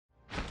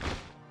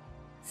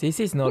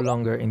Sissy is no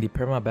longer in the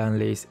permaban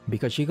list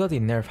because she got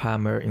the Nerf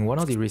hammer in one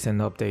of the recent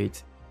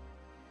updates.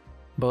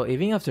 But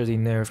even after the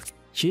nerf,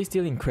 she is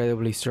still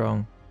incredibly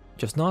strong,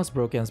 just not as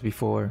broken as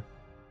before.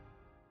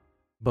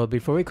 But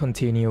before we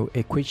continue,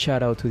 a quick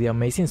shout out to the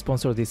amazing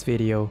sponsor of this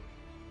video,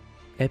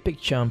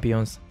 Epic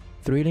Champions,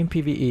 thrilling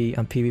PvE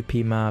and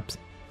PvP maps,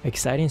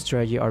 exciting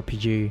strategy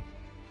RPG.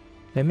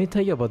 Let me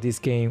tell you about this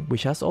game,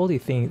 which has all the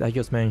things I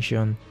just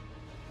mentioned.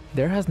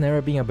 There has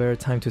never been a better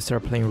time to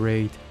start playing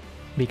Raid,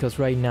 because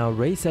right now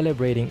Raid is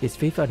celebrating its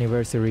 5th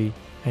anniversary,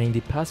 and in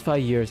the past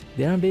 5 years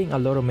there have been a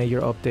lot of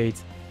major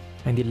updates,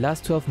 and in the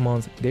last 12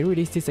 months they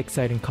released this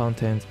exciting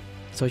content,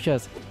 such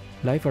as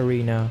Live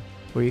Arena,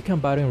 where you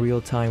can battle in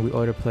real time with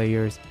other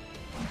players,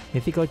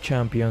 Mythical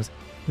Champions,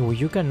 in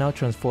which you can now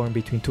transform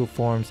between 2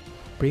 forms,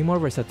 bring more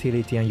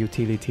versatility and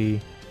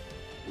utility,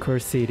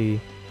 Curse City,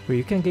 where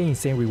you can gain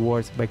insane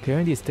rewards by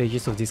clearing the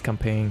stages of this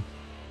campaign.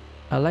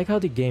 I like how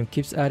the game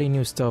keeps adding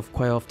new stuff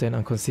quite often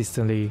and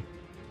consistently.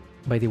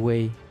 By the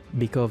way,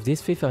 because of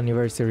this 5th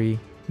anniversary,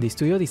 the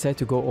studio decided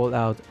to go all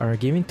out and are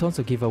giving tons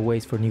of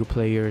giveaways for new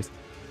players.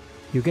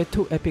 You get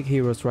 2 epic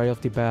heroes right off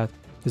the bat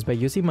just by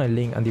using my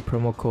link and the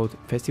promo code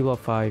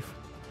Festival5.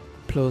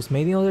 Plus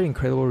many other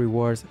incredible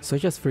rewards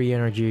such as free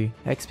energy,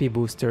 XP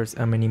boosters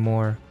and many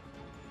more.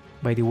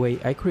 By the way,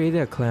 I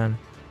created a clan,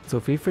 so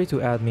feel free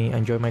to add me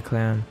and join my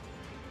clan.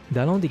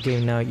 Download the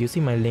game now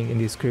using my link in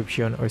the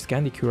description or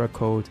scan the QR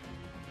code.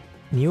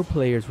 New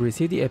players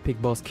receive the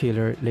epic boss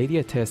killer Lady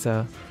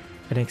Atessa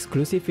and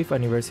exclusive 5th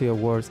anniversary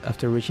awards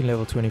after reaching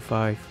level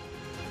 25.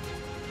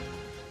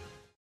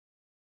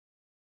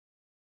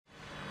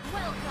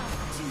 Welcome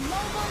to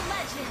Mobile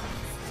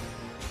Legends!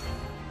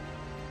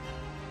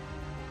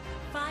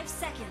 5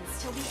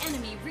 seconds till the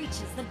enemy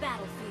reaches the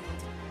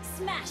battlefield.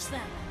 Smash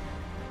them!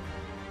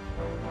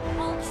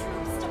 All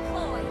troops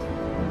deployed!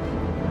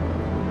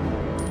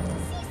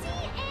 CC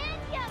and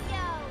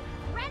Yo-Yo!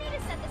 Ready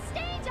to set the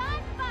stage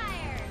on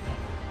fire!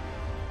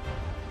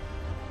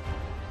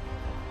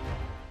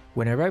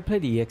 Whenever I play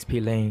the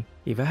EXP lane,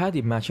 if I had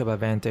the matchup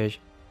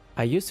advantage,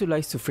 I used to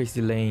like to freeze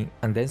the lane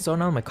and then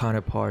zone out my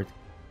counterpart.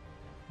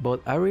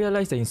 But I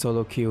realized that in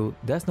solo queue,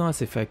 that's not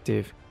as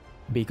effective,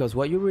 because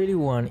what you really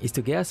want is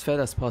to get as fed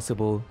as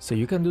possible so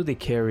you can do the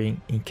carrying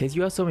in case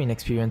you have some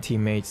inexperienced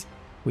teammates,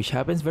 which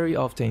happens very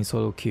often in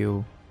solo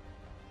queue.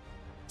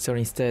 So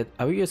instead,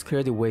 I will just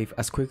clear the wave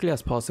as quickly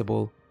as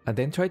possible and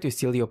then try to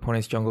steal the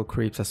opponent's jungle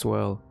creeps as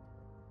well.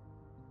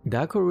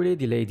 That could really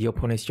delay the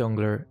opponent's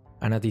jungler,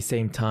 and at the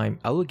same time,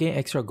 I will gain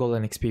extra gold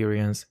and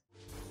experience.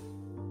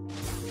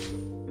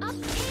 Up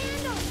and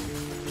over!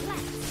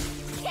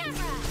 Lights,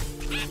 camera,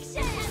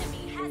 action!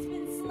 Enemy has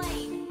been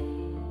slain!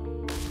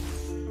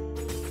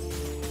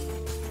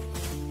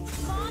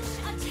 Launch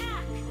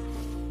attack!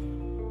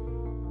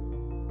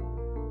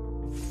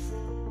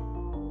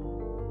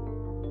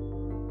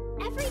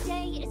 Every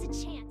day is a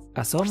chance.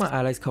 I saw my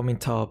allies coming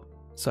top,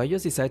 so I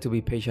just decided to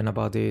be patient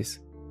about this.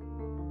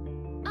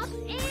 Up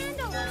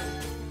and over!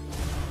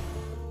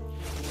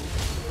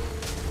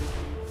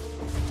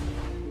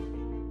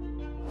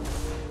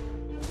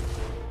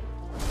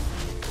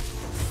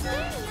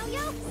 Spin,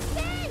 Yo-Yo,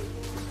 spin!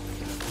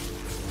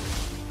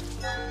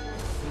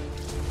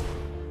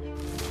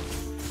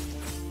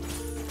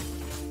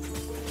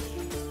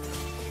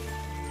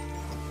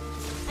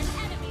 An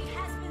enemy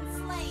has been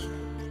slain!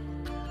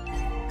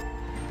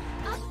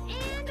 Up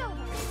and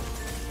over!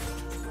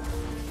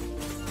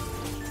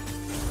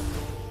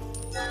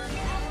 An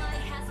ally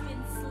has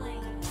been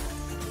slain!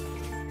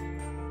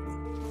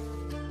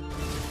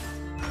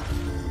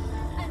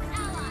 An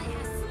ally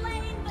has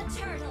slain the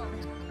turtle!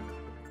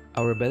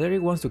 Our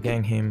Beleric wants to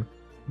gank him,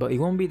 but it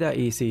won't be that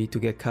easy to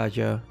get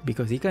Kaja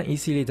because he can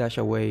easily dash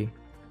away.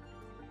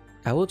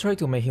 I will try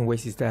to make him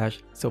waste his dash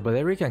so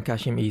Beleric can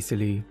catch him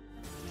easily.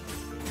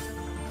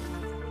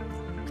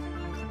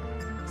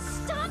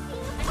 Stop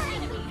being a An part of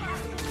enemy me!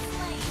 has been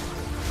slain!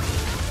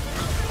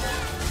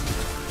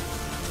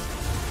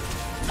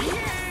 An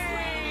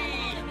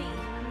enemy!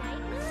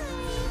 Night,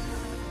 night!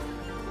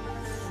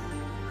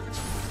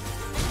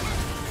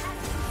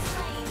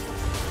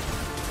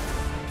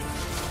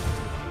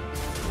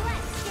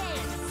 Let's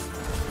dance!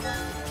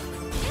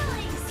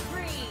 Killing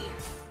spree!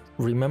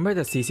 Remember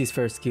that Sissy's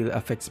first skill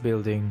affects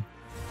building.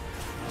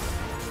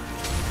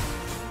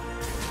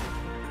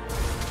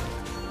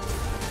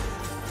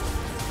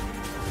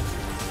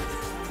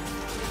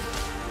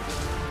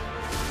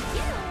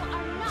 You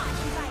are not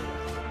invited.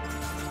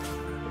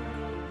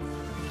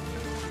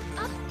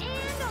 Up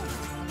and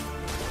over.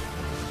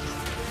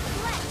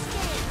 Let's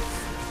dance.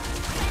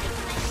 Ready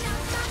for my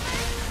showstopper?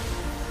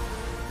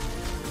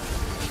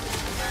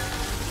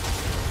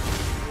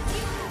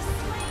 You have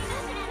slain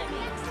an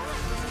enemy!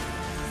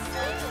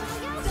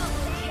 Double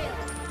kill.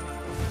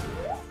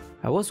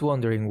 I was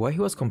wondering why he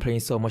was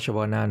complaining so much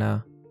about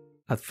Nana.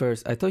 At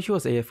first, I thought she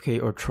was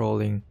AFK or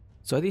trolling,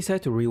 so I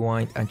decided to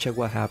rewind and check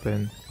what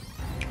happened.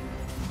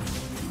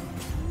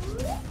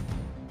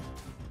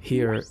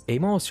 Here,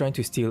 Amon was trying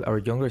to steal our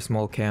younger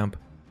small camp,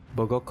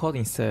 but got caught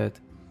instead.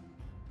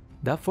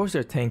 That forced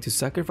their tank to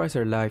sacrifice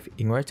her life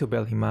in order to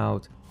bail him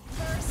out.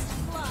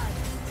 First blood.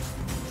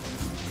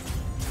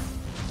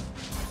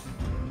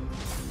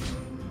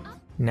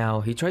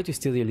 Now he tried to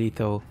steal the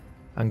lethal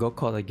and got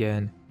caught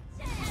again.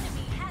 An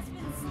enemy has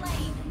been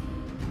slain.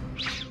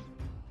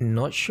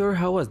 Not sure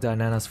how was that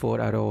Nana's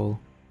fault at all.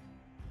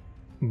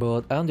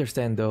 But I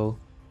understand though,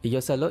 it's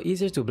just a lot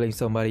easier to blame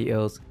somebody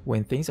else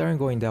when things aren't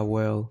going that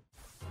well.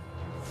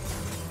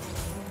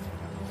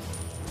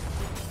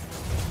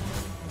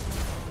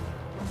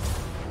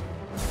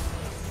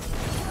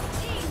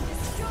 Team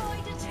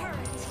destroyed a turret.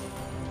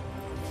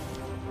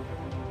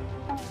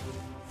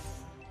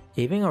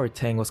 Even our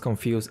tank was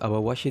confused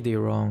about what she did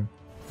wrong.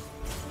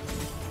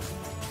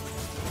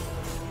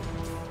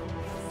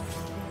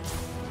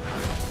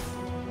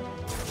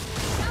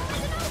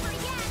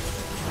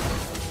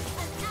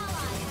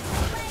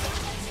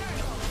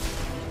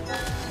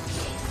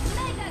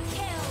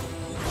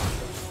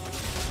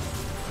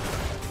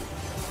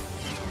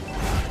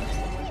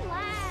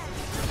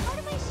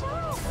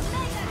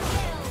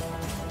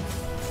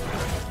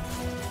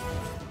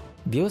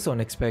 This was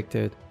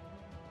unexpected,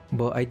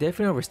 but I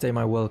definitely overstayed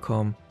my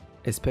welcome,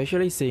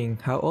 especially seeing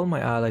how all my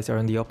allies are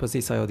on the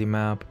opposite side of the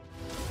map.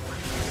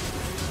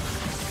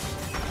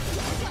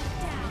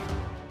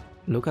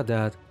 Look at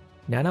that,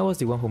 Nana was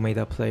the one who made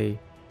that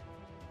play.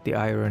 The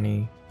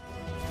irony.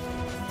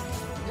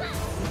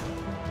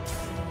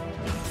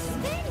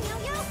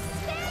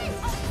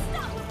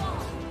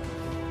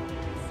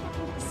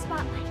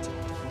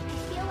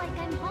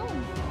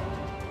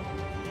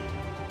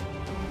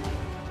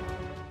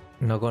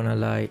 Not gonna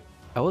lie,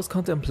 I was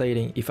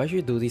contemplating if I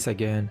should do this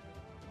again.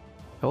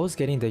 I was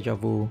getting deja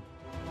vu.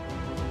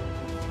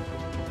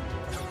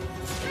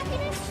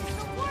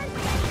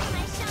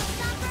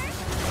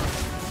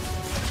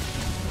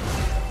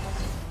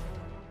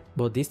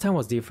 But this time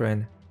was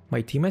different.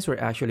 My teammates were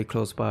actually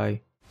close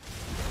by.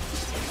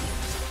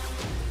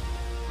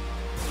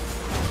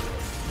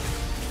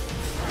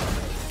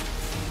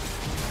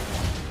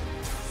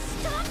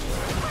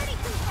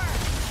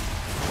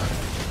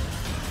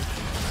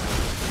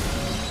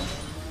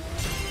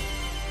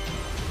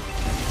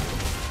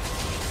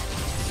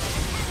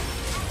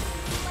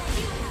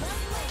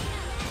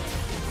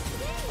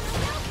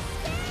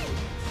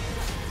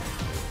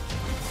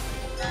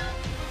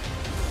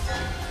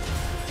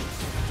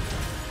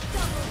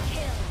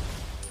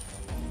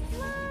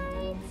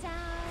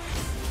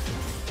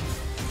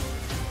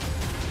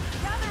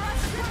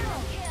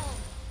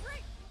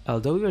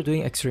 Although we were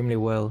doing extremely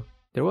well,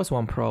 there was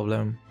one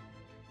problem.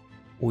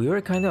 We were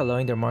kinda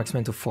allowing their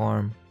marksmen to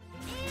farm.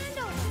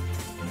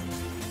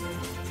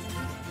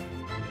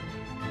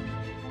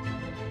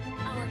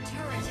 Our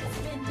turret has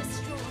been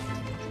destroyed.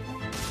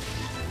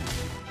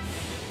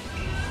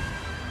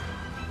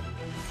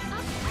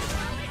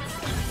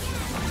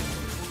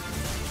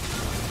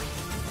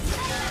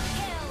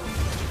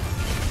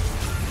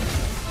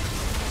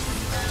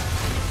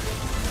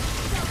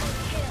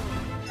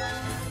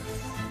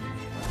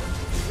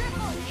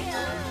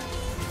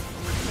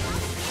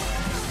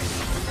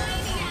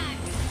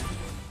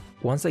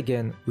 Once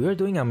again, we were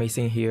doing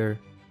amazing here,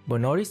 but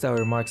noticed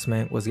our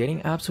marksman was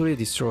getting absolutely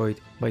destroyed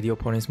by the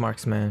opponent's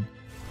marksman.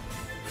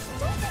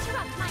 Don't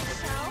interrupt my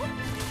show!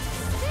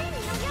 Spin,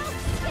 yo-yo,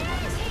 spin!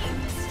 Team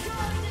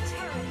destroyed the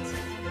turret.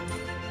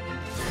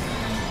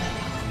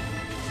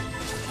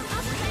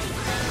 Up ready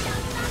for a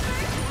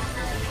showstopper?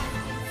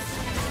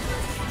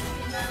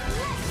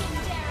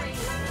 Legendary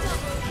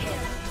double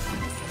kill.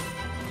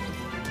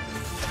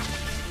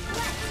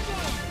 Let's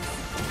dance!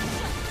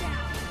 Shut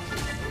down.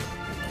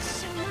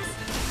 Show must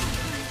Ally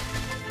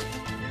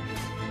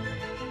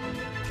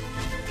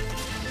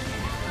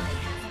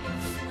has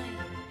been slain.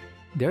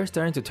 They're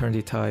starting to turn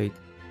the tide.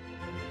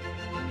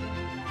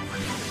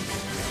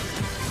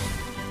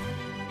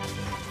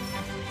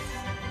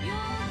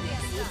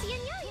 easy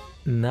and yo-yo.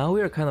 Now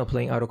we are kinda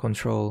playing out of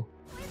control.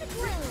 Where's the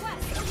drill?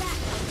 Request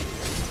backup.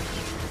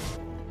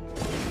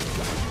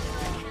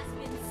 Ally has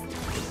been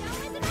slain. Show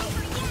isn't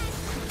over yet!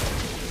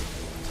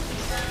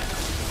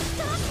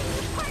 Stop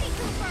the party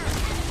pooper!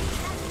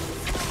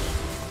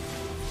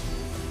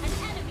 An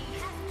enemy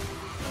has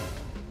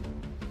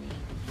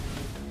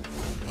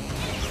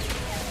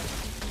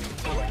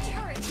Our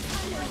turret is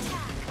under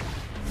attack.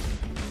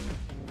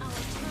 Our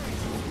turret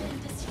has been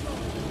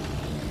destroyed.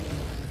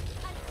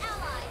 An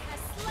ally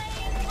has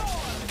slain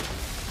Orb.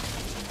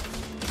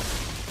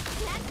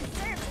 That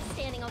deserves a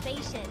standing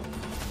ovation.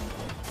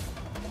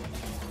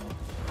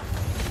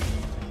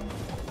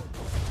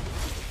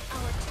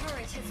 Our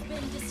turret has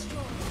been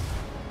destroyed.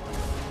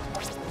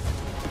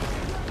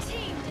 Your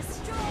team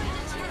destroyed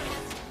a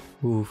turret.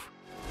 Oof.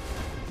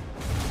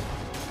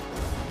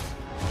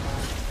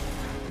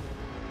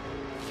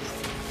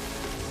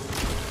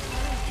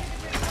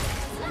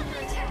 Under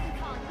attack.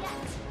 Call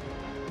yet.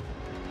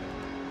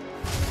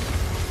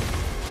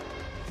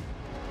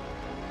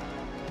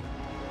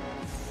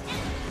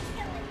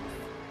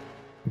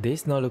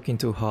 This not looking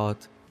too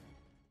hot.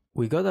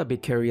 We got a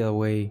bit carried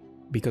away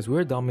because we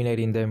were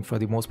dominating them for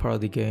the most part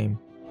of the game.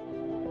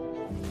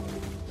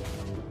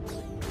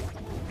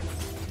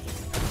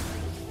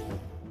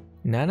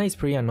 Nana is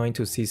pretty annoying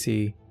to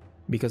CC,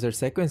 because her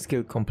second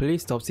skill completely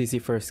stops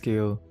CC first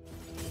skill.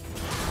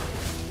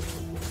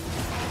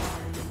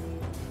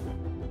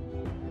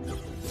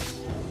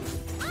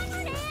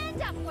 Onward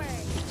and upward!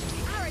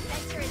 Our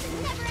adventure is a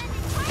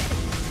never-ending quest!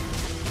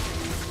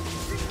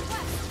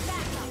 Request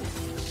backup!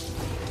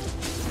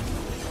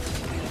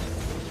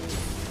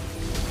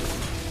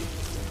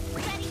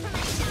 Ready for my showstopper? Enemy has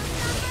been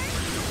slain.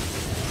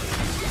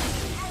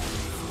 Ally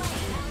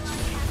has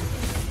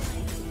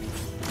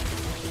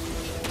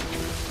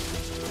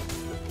been slain.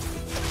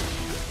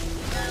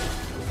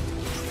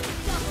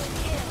 Double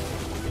kill!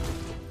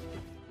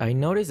 I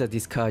noticed that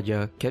this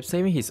Kaja kept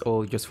saving his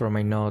ult just for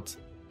my nuts.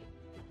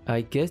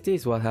 I guess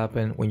this is what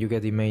happened when you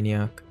get the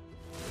Maniac.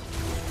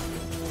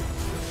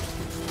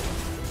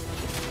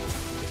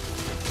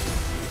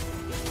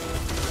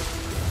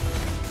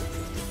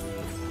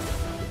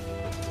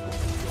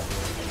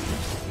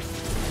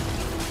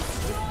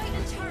 Destroy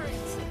the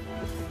turret.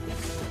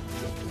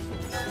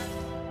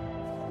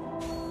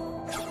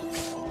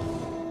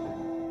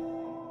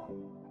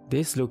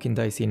 This looking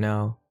dicey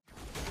now.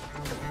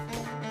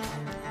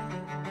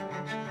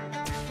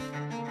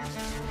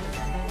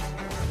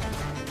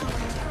 Our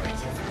turret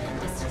has been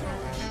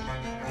destroyed.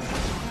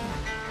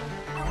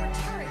 Our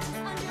turret is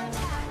under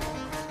attack.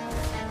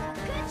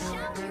 Good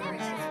job,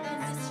 Turret has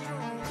been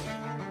destroyed.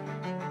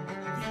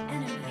 The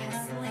enemy has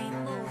slain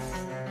Lord.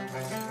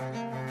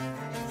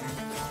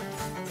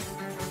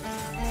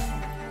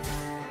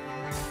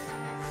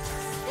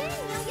 Spin,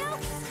 Yo-Yo!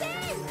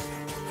 Spin!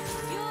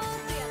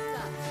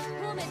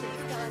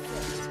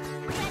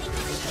 Ready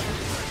for the show!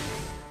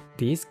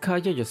 This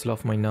Kaja just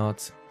loved my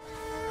nuts.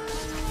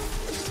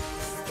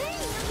 Spin,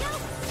 Yo-Yo!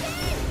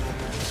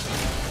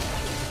 Spin!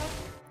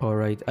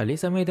 Alright, at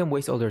least I made them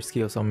waste all their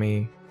skills on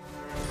me.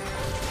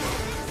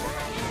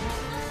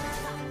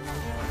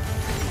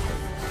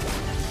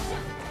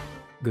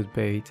 Good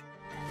bait.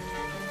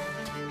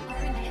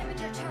 Our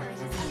inhibitor turret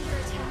is under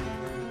attack.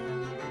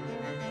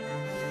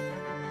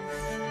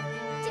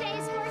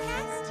 Today's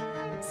forecast?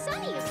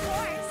 Sunny, of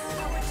course!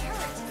 Our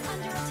turret is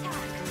under attack.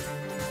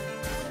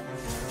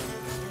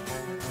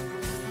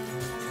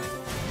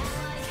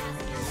 Ally has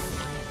been slain.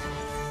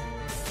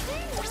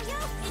 Spin, Yo-Yo!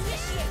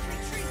 Initiate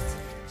retreat.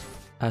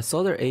 I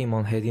saw their aim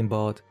on heading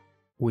bot,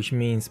 which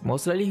means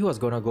most likely he was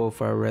gonna go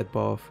for a red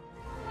buff.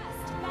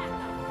 Request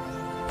backup.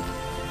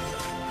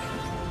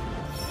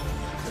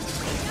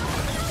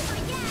 Over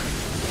again!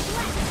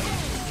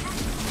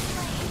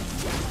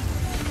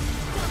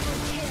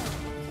 Double kill.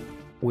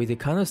 With the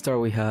kind of start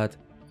we had,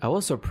 I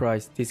was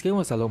surprised this game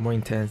was a lot more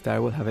intense than I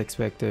would have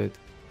expected.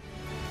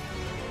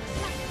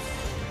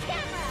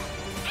 Camera!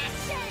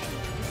 Action!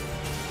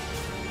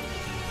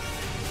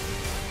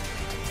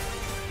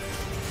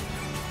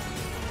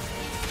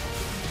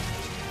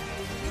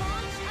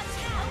 Launch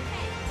attack.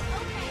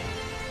 Okay.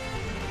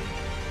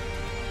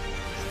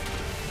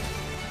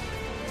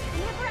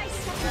 Whenever I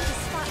step into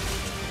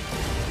spotlight,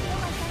 I feel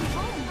like I'm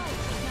home.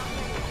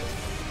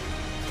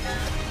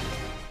 Not ready.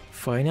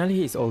 Finally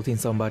he's ulting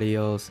somebody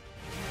else.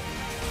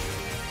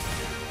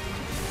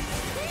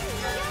 Spin,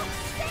 Yo-Yo!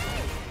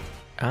 Spin!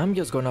 I'm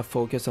just gonna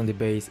focus on the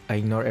base and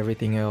ignore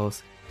everything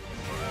else.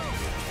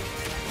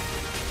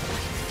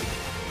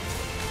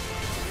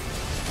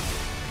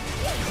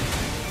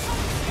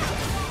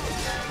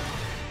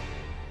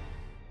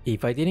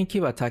 If I didn't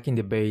keep attacking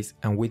the base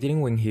and we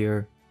didn't win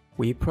here,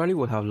 we probably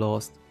would have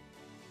lost.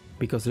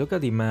 Because look at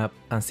the map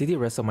and see the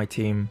rest of my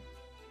team.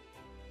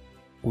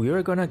 We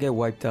are gonna get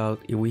wiped out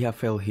if we have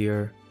failed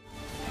here.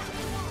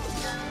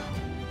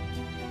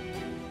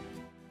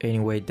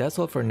 Anyway, that's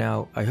all for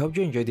now. I hope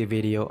you enjoyed the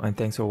video and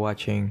thanks for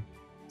watching.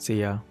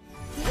 See ya.